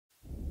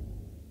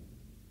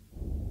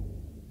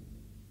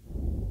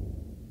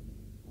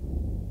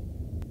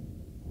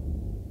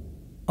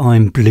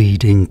I'm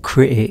Bleeding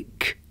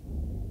Critic.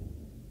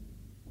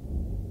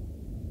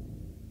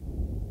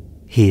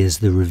 Here's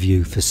the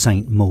review for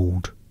St.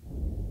 Maud.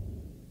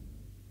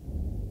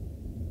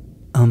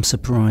 I'm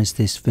surprised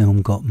this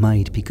film got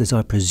made because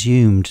I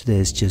presumed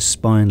there's just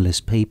spineless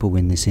people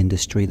in this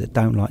industry that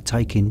don't like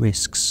taking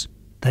risks.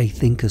 They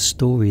think a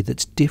story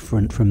that's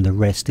different from the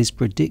rest is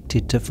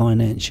predicted to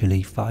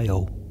financially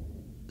fail.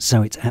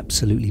 So it's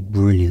absolutely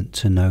brilliant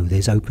to know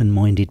there's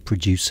open-minded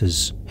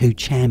producers who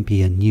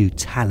champion new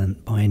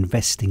talent by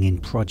investing in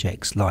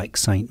projects like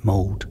St.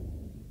 Maud.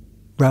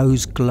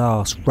 Rose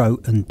Glass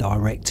wrote and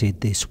directed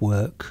this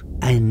work,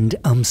 and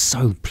I'm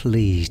so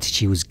pleased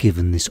she was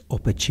given this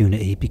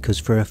opportunity because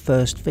for a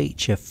first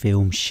feature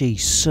film she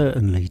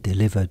certainly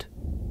delivered.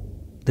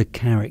 The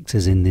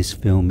characters in this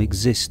film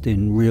exist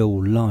in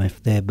real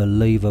life, they're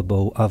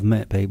believable. I've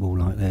met people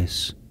like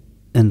this.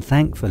 And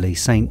thankfully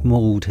St.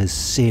 Maud has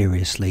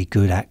seriously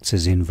good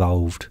actors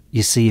involved.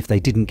 You see, if they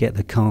didn't get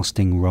the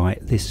casting right,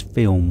 this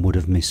film would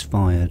have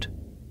misfired.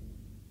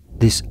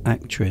 This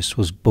actress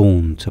was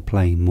born to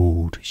play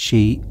Maud.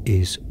 She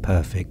is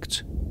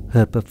perfect.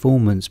 Her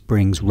performance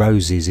brings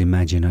Rose's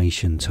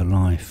imagination to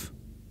life.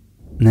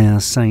 Now,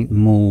 St.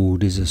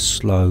 Maud is a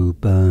slow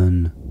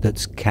burn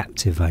that's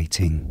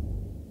captivating.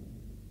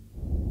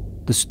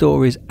 The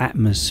story's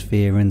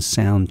atmosphere and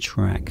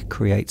soundtrack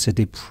creates a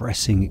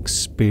depressing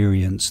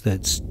experience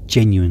that's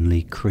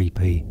genuinely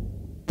creepy.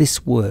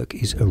 This work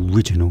is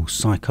original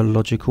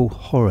psychological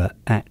horror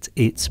at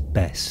its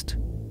best.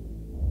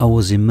 I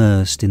was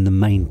immersed in the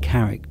main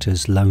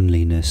character's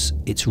loneliness.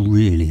 It's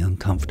really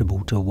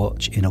uncomfortable to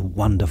watch in a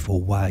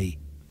wonderful way,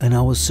 and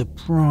I was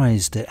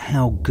surprised at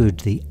how good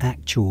the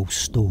actual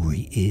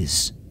story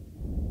is.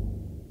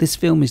 This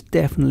film is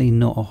definitely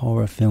not a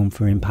horror film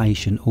for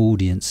impatient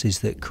audiences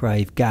that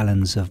crave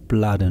gallons of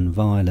blood and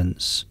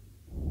violence.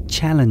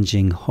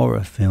 Challenging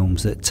horror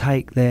films that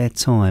take their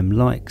time,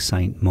 like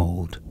St.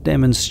 Maud,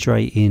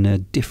 demonstrating a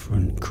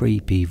different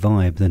creepy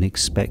vibe than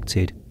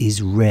expected,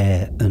 is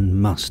rare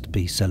and must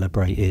be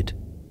celebrated.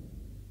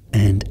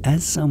 And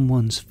as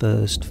someone's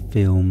first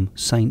film,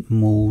 St.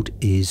 Maud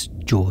is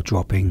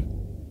jaw-dropping.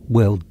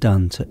 Well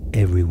done to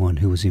everyone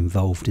who was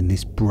involved in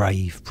this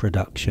brave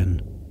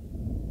production.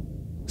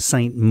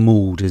 St.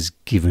 Maud has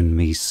given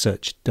me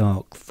such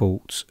dark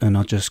thoughts and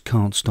I just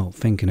can't stop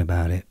thinking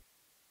about it.